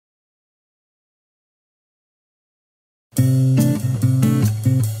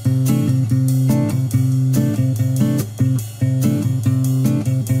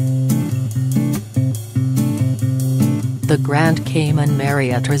Grand Cayman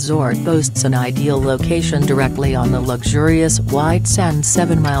Marriott Resort boasts an ideal location directly on the luxurious white sand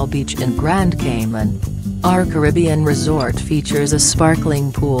 7-mile beach in Grand Cayman. Our Caribbean resort features a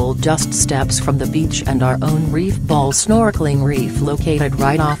sparkling pool just steps from the beach and our own reef ball snorkeling reef located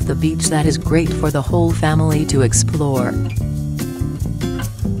right off the beach that is great for the whole family to explore.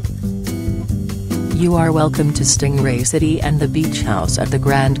 You are welcome to Stingray City and the Beach House at the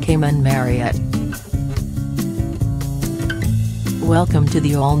Grand Cayman Marriott. Welcome to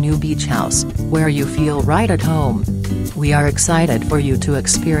the all-new Beach House, where you feel right at home. We are excited for you to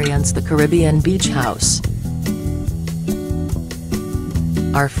experience the Caribbean Beach House.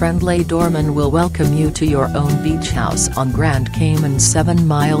 Our friendly doorman will welcome you to your own beach house on Grand Cayman's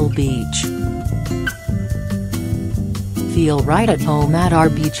 7-mile beach. Feel right at home at our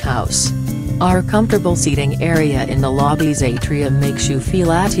beach house. Our comfortable seating area in the lobby's atrium makes you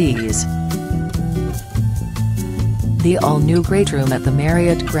feel at ease. The all-new great room at the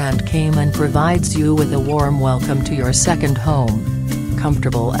Marriott Grand Cayman provides you with a warm welcome to your second home.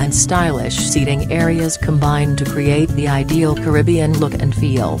 Comfortable and stylish seating areas combine to create the ideal Caribbean look and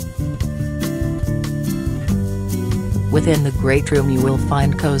feel. Within the great room you will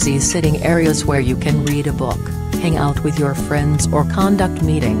find cozy sitting areas where you can read a book, hang out with your friends or conduct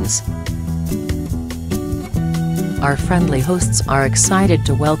meetings. Our friendly hosts are excited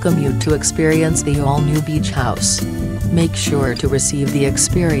to welcome you to experience the all-new beach house. Make sure to receive the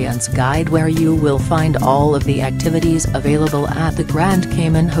experience guide where you will find all of the activities available at the Grand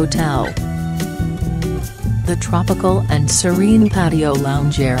Cayman Hotel. The tropical and serene patio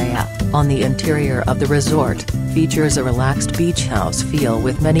lounge area, on the interior of the resort, features a relaxed beach house feel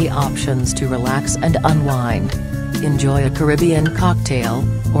with many options to relax and unwind. Enjoy a Caribbean cocktail,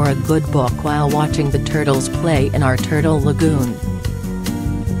 or a good book while watching the turtles play in our Turtle Lagoon.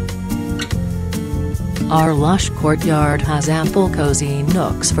 Our lush courtyard has ample cozy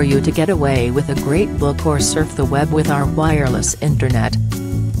nooks for you to get away with a great book or surf the web with our wireless internet.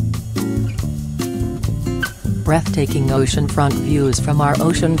 Breathtaking oceanfront views from our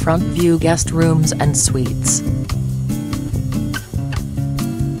oceanfront view guest rooms and suites.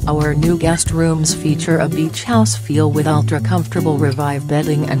 Our new guest rooms feature a beach house feel with ultra-comfortable Revive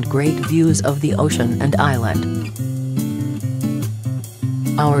bedding and great views of the ocean and island.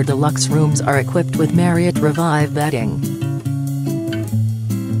 Our deluxe rooms are equipped with Marriott Revive bedding.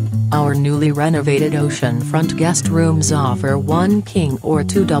 Our newly renovated oceanfront guest rooms offer 1 king or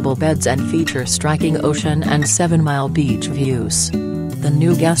 2 double beds and feature striking ocean and 7-mile beach views. The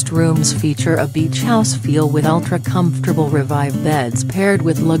new guest rooms feature a beach house feel with ultra-comfortable Revive beds paired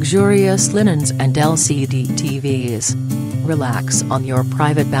with luxurious linens and LCD TVs. Relax on your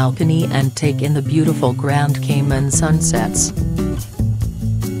private balcony and take in the beautiful Grand Cayman sunsets.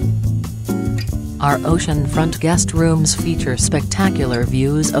 Our oceanfront guest rooms feature spectacular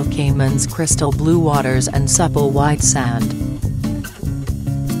views of Cayman's crystal blue waters and supple white sand.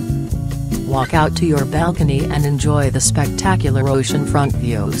 Walk out to your balcony and enjoy the spectacular oceanfront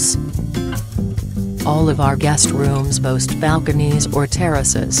views. All of our guest rooms boast balconies or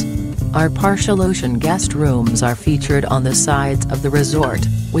terraces. Our partial ocean guest rooms are featured on the sides of the resort,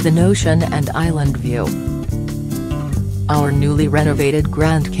 with an ocean and island view. Our newly renovated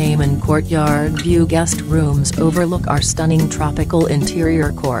Grand Cayman Courtyard View guest rooms overlook our stunning tropical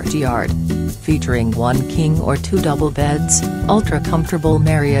interior courtyard. Featuring 1 king or 2 double beds, ultra-comfortable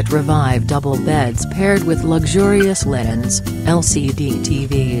Marriott Revive double beds paired with luxurious linens, LCD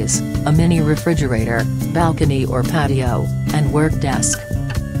TVs, a mini refrigerator, balcony or patio, and work desk.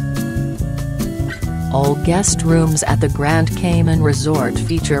 All guest rooms at the Grand Cayman Resort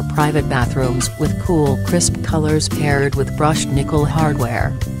feature private bathrooms with cool crisp colors paired with brushed nickel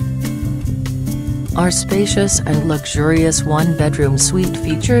hardware. Our spacious and luxurious 1-bedroom suite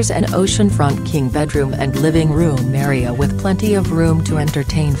features an oceanfront king bedroom and living room area with plenty of room to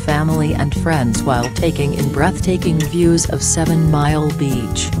entertain family and friends while taking in breathtaking views of 7-mile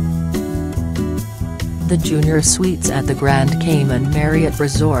beach. The Junior Suites at the Grand Cayman Marriott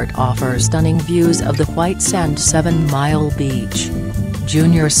Resort offer stunning views of the white sand 7-mile beach.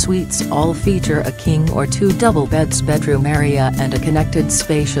 Junior Suites all feature a king or 2 double beds bedroom area and a connected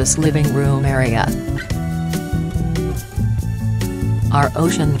spacious living room area. Our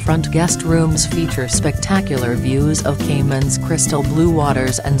oceanfront guest rooms feature spectacular views of Cayman's crystal blue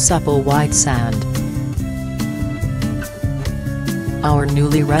waters and supple white sand. Our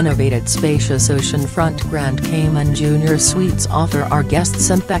newly renovated spacious oceanfront Grand Cayman Junior Suites offer our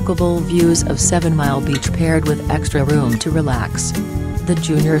guests impeccable views of 7-mile beach paired with extra room to relax. The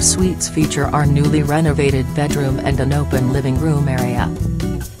Junior Suites feature our newly renovated bedroom and an open living room area.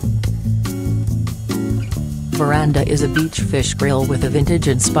 Veranda is a beach fish grill with a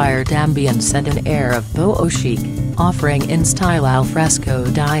vintage-inspired ambience and an air of boho chic, offering in-style al fresco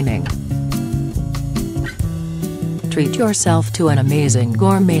dining. Treat yourself to an amazing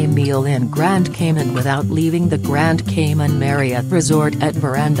gourmet meal in Grand Cayman without leaving the Grand Cayman Marriott Resort at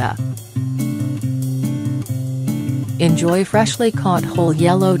Veranda. Enjoy freshly caught whole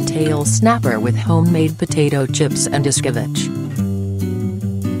yellowtail snapper with homemade potato chips and escovitch.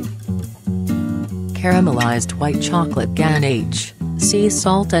 Caramelized white chocolate ganache, sea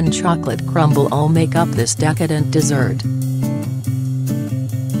salt and chocolate crumble all make up this decadent dessert.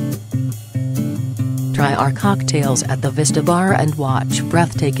 Try our cocktails at the Vista Bar and watch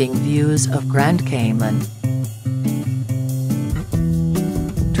breathtaking views of Grand Cayman.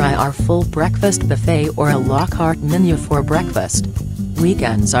 Try our full breakfast buffet or a la carte menu for breakfast.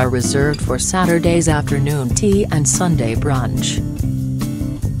 Weekends are reserved for Saturday's afternoon tea and Sunday brunch.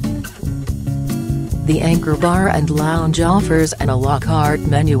 The Anchor Bar and Lounge offers an a la carte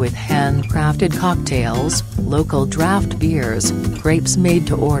menu with handcrafted cocktails, local draft beers, grapes made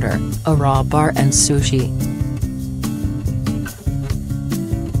to order, a raw bar and sushi.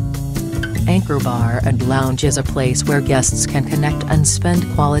 Anchor Bar and Lounge is a place where guests can connect and spend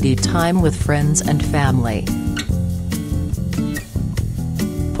quality time with friends and family.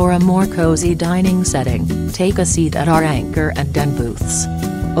 For a more cozy dining setting, take a seat at our Anchor and Den booths.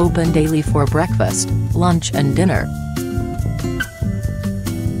 Open daily for breakfast, lunch and dinner.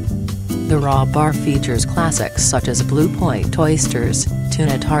 The Raw Bar features classics such as Blue Point oysters,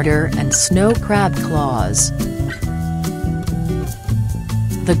 tuna tartar and snow crab claws.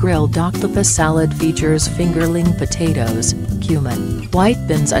 The Grilled Octopus Salad features fingerling potatoes, cumin, white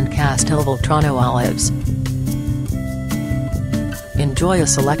beans and Castelvolturno olives. Enjoy a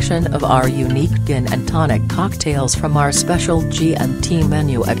selection of our unique gin and tonic cocktails from our special G&T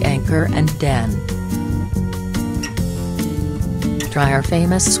menu at Anchor and Den. Try our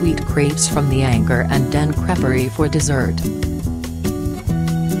famous sweet crepes from the Anchor and Den creperie for dessert.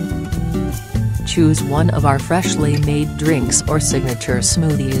 Choose one of our freshly made drinks or signature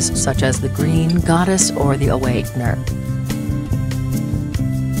smoothies such as the Green Goddess or the Awakener.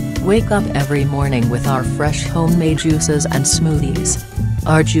 Wake up every morning with our fresh homemade juices and smoothies.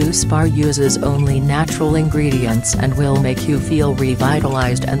 Our juice bar uses only natural ingredients and will make you feel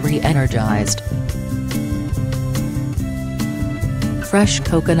revitalized and re-energized. Fresh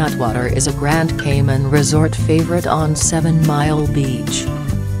coconut water is a Grand Cayman resort favorite on 7 Mile Beach.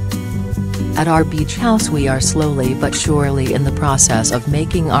 At our beach house we are slowly but surely in the process of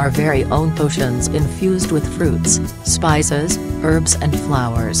making our very own potions infused with fruits, spices, herbs and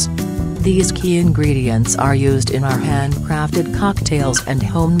flowers. These key ingredients are used in our handcrafted cocktails and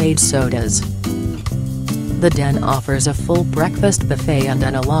homemade sodas. The Den offers a full breakfast buffet and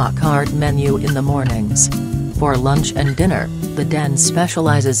an a la carte menu in the mornings. For lunch and dinner, the Den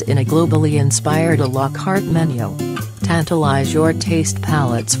specializes in a globally inspired a la carte menu. Tantalize your taste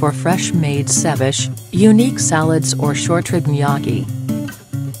palates for fresh-made ceviche, unique salads or short-rib gnocchi.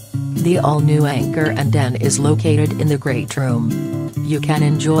 The all-new Anchor and Den is located in the Great Room. You can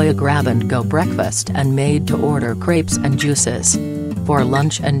enjoy a grab-and-go breakfast and made-to-order crepes and juices. For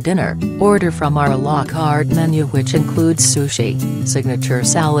lunch and dinner, order from our a la carte menu which includes sushi, signature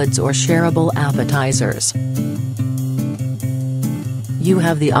salads or shareable appetizers. You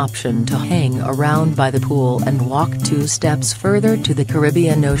have the option to hang around by the pool and walk 2 steps further to the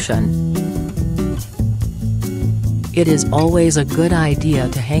Caribbean Ocean. It is always a good idea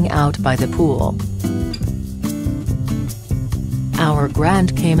to hang out by the pool. Our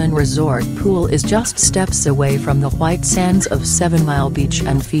Grand Cayman Resort pool is just steps away from the white sands of 7 Mile Beach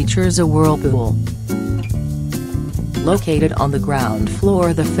and features a whirlpool. Located on the ground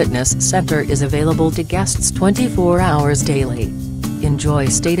floor, the fitness center is available to guests 24 hours daily. Enjoy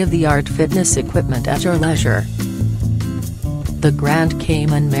state-of-the-art fitness equipment at your leisure. The Grand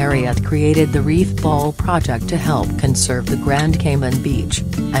Cayman Marriott created the Reef Ball project to help conserve the Grand Cayman beach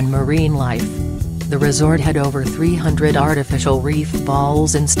and marine life. The resort had over 300 artificial reef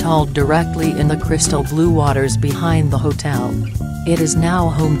balls installed directly in the crystal blue waters behind the hotel. It is now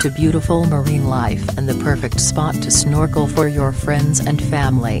home to beautiful marine life and the perfect spot to snorkel for your friends and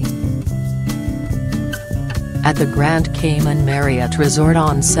family. At the Grand Cayman Marriott Resort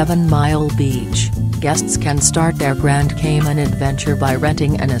on 7 Mile Beach, guests can start their Grand Cayman adventure by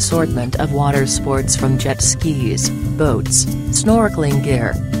renting an assortment of water sports from jet skis, boats, snorkeling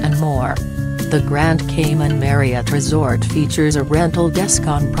gear, and more. The Grand Cayman Marriott Resort features a rental desk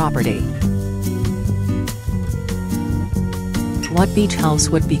on property. What beach house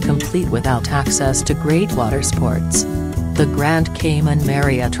would be complete without access to great water sports? The Grand Cayman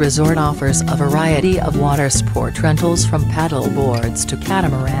Marriott Resort offers a variety of water sport rentals from paddle boards to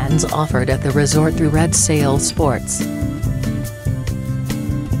catamarans offered at the resort through Red Sail Sports.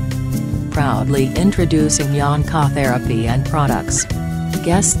 Proudly introducing Yonka therapy and products.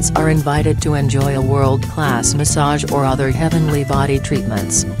 Guests are invited to enjoy a world-class massage or other heavenly body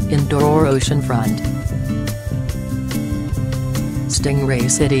treatments, indoor or oceanfront. Stingray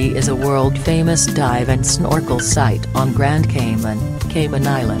City is a world-famous dive and snorkel site on Grand Cayman, Cayman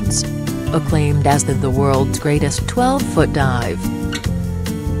Islands. Acclaimed as the world's greatest 12-foot dive.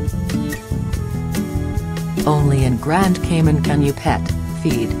 Only in Grand Cayman can you pet,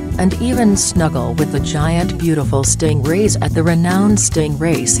 feed, and even snuggle with the giant beautiful stingrays at the renowned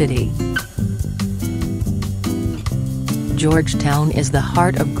Stingray City. Georgetown is the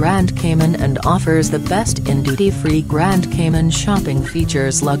heart of Grand Cayman and offers the best in duty-free Grand Cayman shopping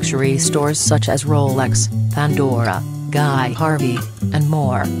features luxury stores such as Rolex, Pandora, Guy Harvey, and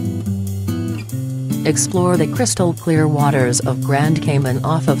more. Explore the crystal-clear waters of Grand Cayman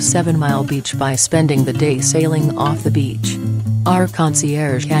off of 7 Mile Beach by spending the day sailing off the beach. Our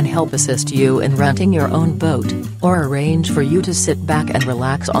concierge can help assist you in renting your own boat, or arrange for you to sit back and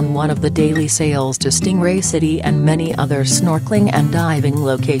relax on one of the daily sails to Stingray City and many other snorkeling and diving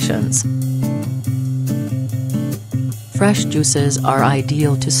locations. Fresh juices are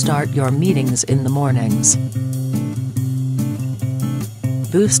ideal to start your meetings in the mornings.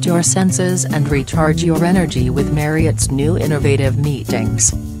 Boost your senses and recharge your energy with Marriott's new innovative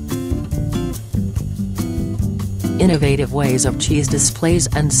meetings. Innovative ways of cheese displays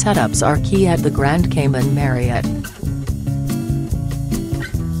and setups are key at the Grand Cayman Marriott.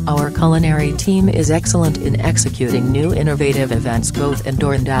 Our culinary team is excellent in executing new innovative events both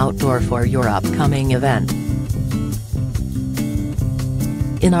indoor and outdoor for your upcoming event.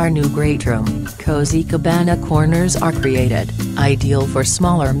 In our new great room, cozy cabana corners are created, ideal for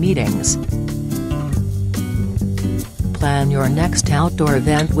smaller meetings. Plan your next outdoor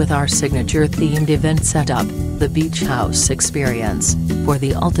event with our signature themed event setup, the Beach House Experience, for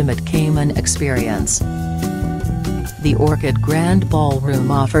the ultimate Cayman experience. The Orchid Grand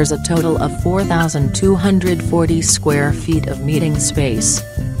Ballroom offers a total of 4,240 square feet of meeting space.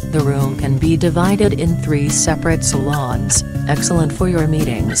 The room can be divided in 3 separate salons, excellent for your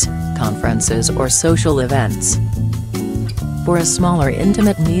meetings, conferences or social events. For a smaller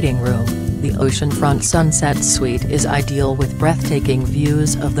intimate meeting room, the oceanfront sunset suite is ideal with breathtaking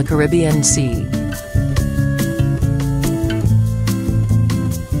views of the Caribbean Sea.